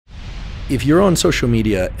If you're on social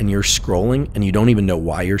media and you're scrolling and you don't even know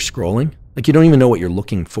why you're scrolling, like you don't even know what you're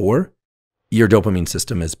looking for, your dopamine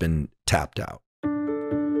system has been tapped out.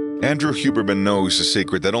 Andrew Huberman knows a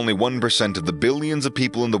secret that only 1% of the billions of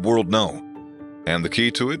people in the world know. And the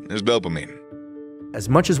key to it is dopamine. As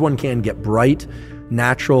much as one can get bright,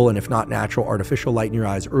 natural, and if not natural, artificial light in your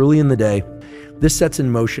eyes early in the day, this sets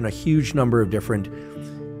in motion a huge number of different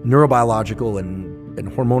neurobiological and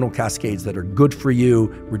hormonal cascades that are good for you,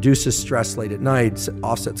 reduces stress late at night,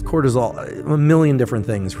 offsets cortisol, a million different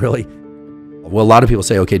things, really. Well, a lot of people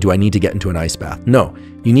say, okay, do I need to get into an ice bath? No,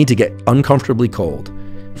 you need to get uncomfortably cold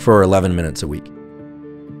for 11 minutes a week.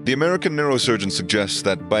 The American neurosurgeon suggests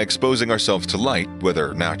that by exposing ourselves to light,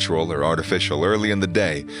 whether natural or artificial, early in the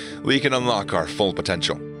day, we can unlock our full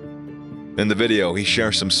potential. In the video, he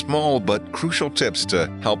shares some small but crucial tips to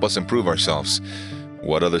help us improve ourselves.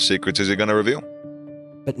 What other secrets is he going to reveal?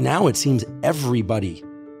 But now it seems everybody,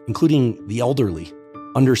 including the elderly,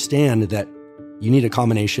 understand that you need a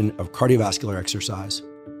combination of cardiovascular exercise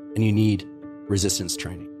and you need resistance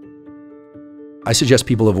training. I suggest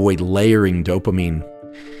people avoid layering dopamine.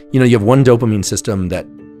 You know, you have one dopamine system that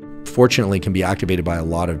fortunately can be activated by a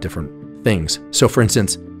lot of different things. So for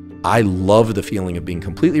instance, I love the feeling of being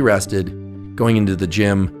completely rested, going into the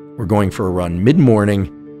gym or going for a run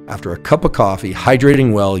mid-morning after a cup of coffee,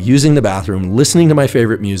 hydrating well, using the bathroom, listening to my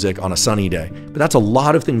favorite music on a sunny day. But that's a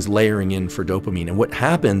lot of things layering in for dopamine. And what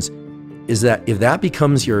happens is that if that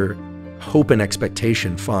becomes your hope and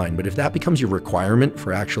expectation, fine. But if that becomes your requirement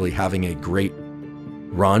for actually having a great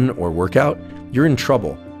run or workout, you're in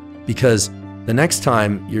trouble, because the next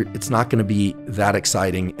time it's not going to be that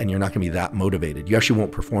exciting and you're not going to be that motivated. You actually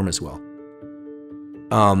won't perform as well.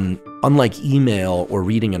 Unlike email or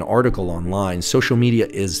reading an article online, social media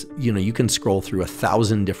is, you can scroll through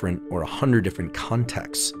 1,000 different or 100 different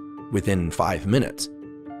contexts within 5 minutes.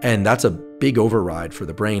 And that's a big override for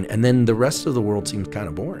the brain. And then the rest of the world seems kind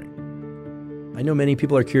of boring. I know many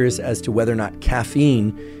people are curious as to whether or not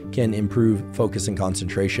caffeine can improve focus and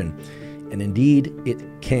concentration. And indeed, it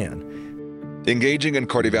can. Engaging in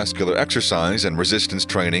cardiovascular exercise and resistance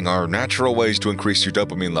training are natural ways to increase your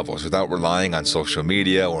dopamine levels without relying on social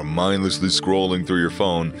media or mindlessly scrolling through your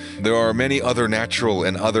phone. There are many other natural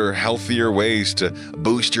and other healthier ways to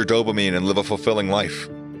boost your dopamine and live a fulfilling life.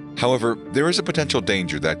 However, there is a potential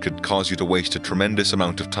danger that could cause you to waste a tremendous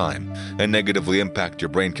amount of time and negatively impact your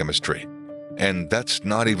brain chemistry. And that's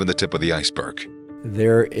not even the tip of the iceberg.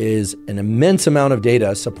 There is an immense amount of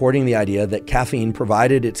data supporting the idea that caffeine,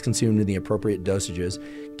 provided it's consumed in the appropriate dosages,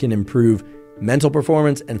 can improve mental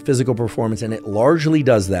performance and physical performance, and it largely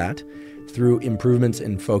does that through improvements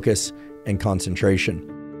in focus and concentration.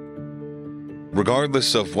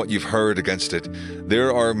 Regardless of what you've heard against it,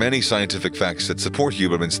 there are many scientific facts that support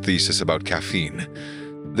Huberman's thesis about caffeine.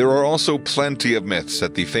 There are also plenty of myths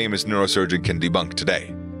that the famous neurosurgeon can debunk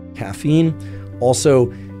today. Caffeine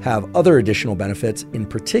also have other additional benefits. In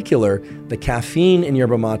particular, the caffeine in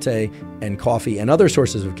yerba mate and coffee and other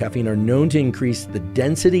sources of caffeine are known to increase the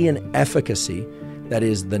density and efficacy, that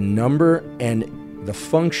is the number and the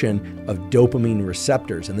function of dopamine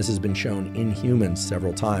receptors. And this has been shown in humans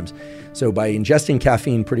several times. So by ingesting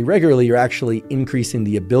caffeine pretty regularly, you're actually increasing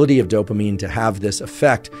the ability of dopamine to have this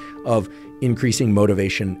effect of increasing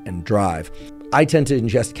motivation and drive. I tend to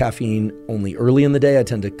ingest caffeine only early in the day. I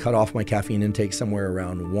tend to cut off my caffeine intake somewhere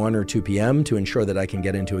around 1 or 2 p.m. to ensure that I can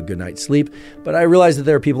get into a good night's sleep. But I realize that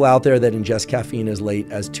there are people out there that ingest caffeine as late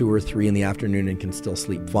as 2 or 3 in the afternoon and can still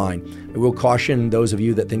sleep fine. I will caution those of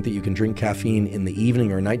you that think that you can drink caffeine in the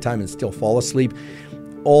evening or nighttime and still fall asleep.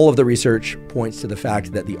 All of the research points to the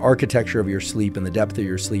fact that the architecture of your sleep and the depth of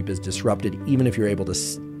your sleep is disrupted, even if you're able to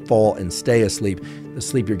fall and stay asleep. The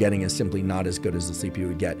sleep you're getting is simply not as good as the sleep you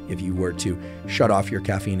would get if you were to shut off your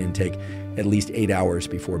caffeine intake at least 8 hours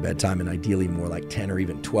before bedtime, and ideally more like 10 or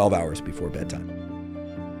even 12 hours before bedtime.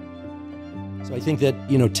 So I think that,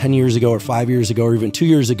 10 years ago or 5 years ago or even 2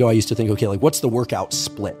 years ago, I used to think, okay, what's the workout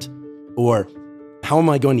split? Or how am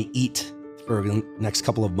I going to eat for the next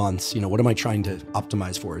couple of months? What am I trying to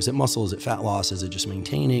optimize for? Is it muscle? Is it fat loss? Is it just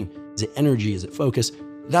maintaining? Is it energy? Is it focus?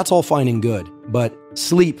 That's all fine and good, but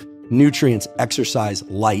sleep, nutrients, exercise,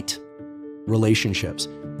 light, relationships,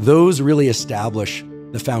 those really establish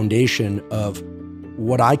the foundation of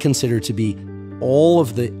what I consider to be all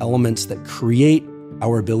of the elements that create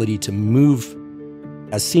our ability to move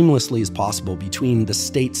as seamlessly as possible between the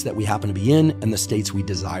states that we happen to be in and the states we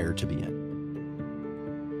desire to be in.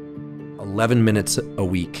 11 minutes a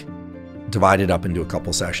week, divided up into a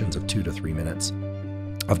couple sessions of 2 to 3 minutes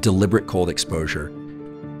of deliberate cold exposure,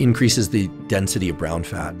 increases the density of brown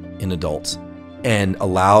fat in adults and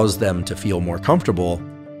allows them to feel more comfortable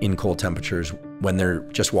in cold temperatures when they're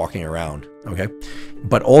just walking around, okay?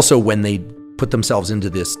 But also when they put themselves into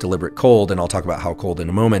this deliberate cold, and I'll talk about how cold in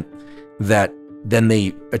a moment, that then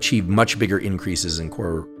they achieve much bigger increases in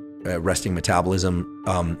core resting metabolism,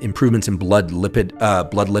 improvements in blood lipid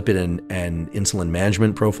and insulin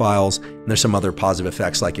management profiles. And there's some other positive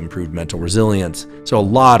effects like improved mental resilience. So a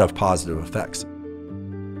lot of positive effects.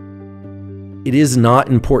 It is not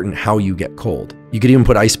important how you get cold. You could even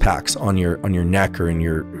put ice packs on your neck or in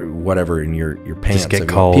your whatever, in your pants. Just get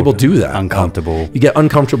cold. People do that. Uncomfortable. You get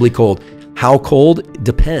uncomfortably cold. How cold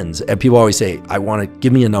depends. And people always say, I want to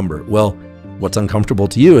give me a number. Well, what's uncomfortable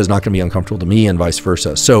to you is not going to be uncomfortable to me and vice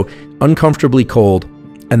versa. So uncomfortably cold.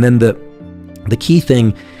 And then the key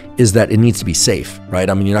thing is that it needs to be safe, right?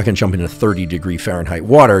 I mean, you're not going to jump into 30-degree Fahrenheit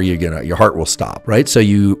water. Your heart will stop, right? So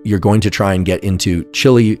you're going to try and get into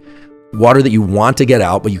chilly water that you want to get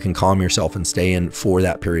out, but you can calm yourself and stay in for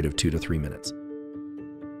that period of 2 to 3 minutes.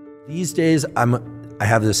 These days, I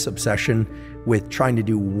have this obsession with trying to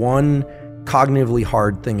do one cognitively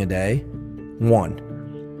hard thing a day,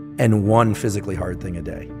 and one physically hard thing a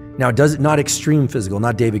day. Now, not extreme physical,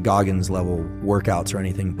 not David Goggins level workouts or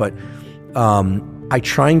anything, but I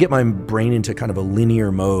try and get my brain into kind of a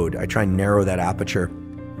linear mode. I try and narrow that aperture.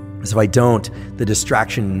 Because if I don't, the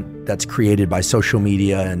distraction that's created by social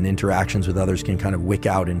media and interactions with others can kind of wick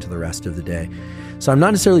out into the rest of the day. So I'm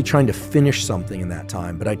not necessarily trying to finish something in that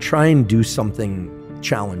time, but I try and do something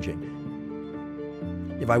challenging.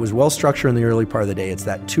 If I was well structured in the early part of the day, it's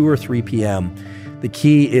that 2 or 3 p.m. The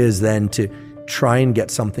key is then to try and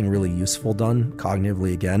get something really useful done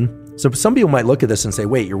cognitively again. So some people might look at this and say,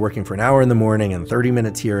 wait, you're working for an hour in the morning and 30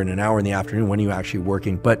 minutes here and an hour in the afternoon. When are you actually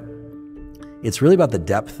working? But it's really about the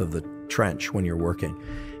depth of the trench when you're working.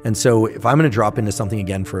 And so if I'm going to drop into something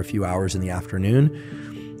again for a few hours in the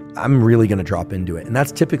afternoon, I'm really going to drop into it. And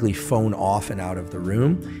that's typically phone off and out of the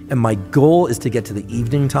room. And my goal is to get to the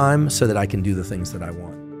evening time so that I can do the things that I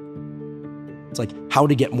want. It's like how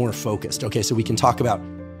to get more focused. Okay, so we can talk about,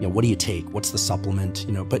 what do you take? What's the supplement?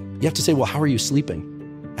 But you have to say, well, how are you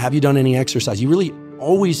sleeping? Have you done any exercise? You really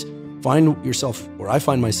always find yourself, or I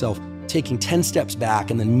find myself, taking 10 steps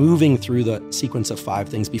back and then moving through the sequence of 5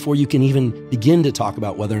 things before you can even begin to talk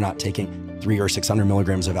about whether or not taking 300 or 600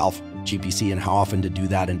 milligrams of alpha GPC and how often to do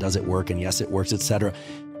that and does it work and yes, it works, etc.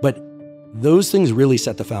 But those things really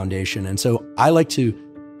set the foundation. And so I like to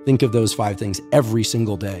think of those 5 things every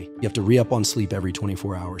single day. You have to re-up on sleep every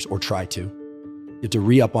 24 hours or try to. You have to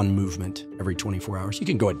re-up on movement every 24 hours. You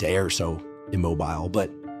can go a day or so immobile,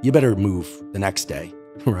 but you better move the next day,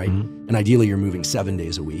 right? Mm-hmm. And ideally you're moving 7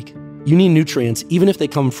 days a week. You need nutrients, even if they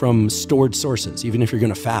come from stored sources, even if you're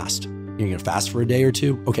going to fast. You're going to fast for a day or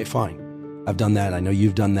 2? Okay, fine. I've done that. I know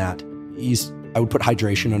you've done that. I would put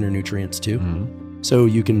hydration under nutrients too. Mm-hmm. So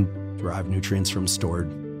you can derive nutrients from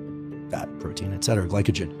stored fat, protein, etc.,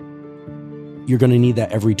 glycogen. You're going to need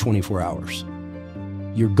that every 24 hours.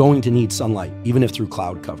 You're going to need sunlight, even if through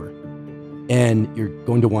cloud cover. And you're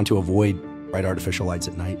going to want to avoid bright artificial lights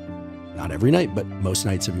at night. Not every night, but most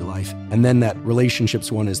nights of your life. And then that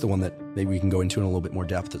relationships one is the one that maybe we can go into in a little bit more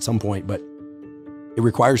depth at some point, but it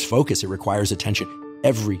requires focus. It requires attention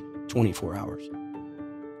every 24 hours.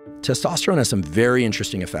 Testosterone has some very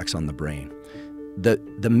interesting effects on the brain.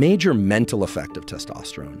 The major mental effect of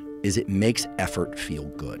testosterone is it makes effort feel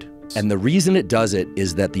good. And the reason it does it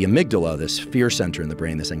is that the amygdala, this fear center in the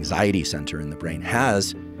brain, this anxiety center in the brain,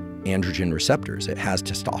 has androgen receptors. It has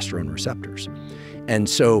testosterone receptors. And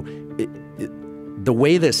so the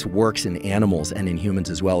way this works in animals and in humans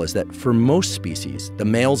as well is that for most species, the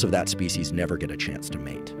males of that species never get a chance to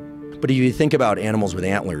mate. But if you think about animals with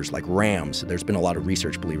antlers, like rams, there's been a lot of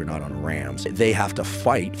research, believe it or not, on rams. They have to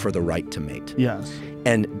fight for the right to mate. Yes.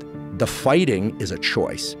 And the fighting is a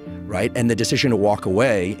choice, right? And the decision to walk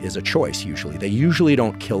away is a choice usually. They usually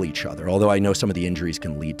don't kill each other, although I know some of the injuries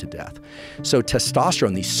can lead to death. So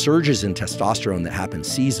testosterone, these surges in testosterone that happen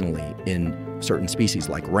seasonally in certain species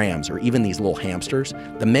like rams or even these little hamsters,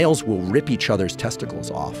 the males will rip each other's testicles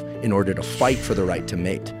off in order to fight for the right to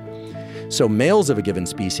mate. So males of a given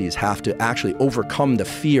species have to actually overcome the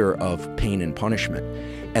fear of pain and punishment.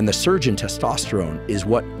 And the surge in testosterone is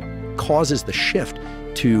what causes the shift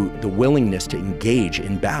to the willingness to engage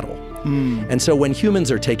in battle. And so when humans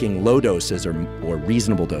are taking low doses or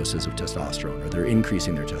reasonable doses of testosterone, or they're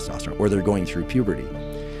increasing their testosterone, or they're going through puberty,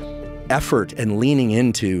 effort and leaning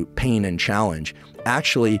into pain and challenge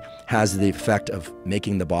actually has the effect of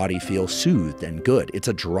making the body feel soothed and good. It's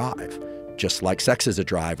a drive, just like sex is a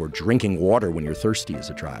drive or drinking water when you're thirsty is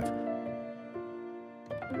a drive.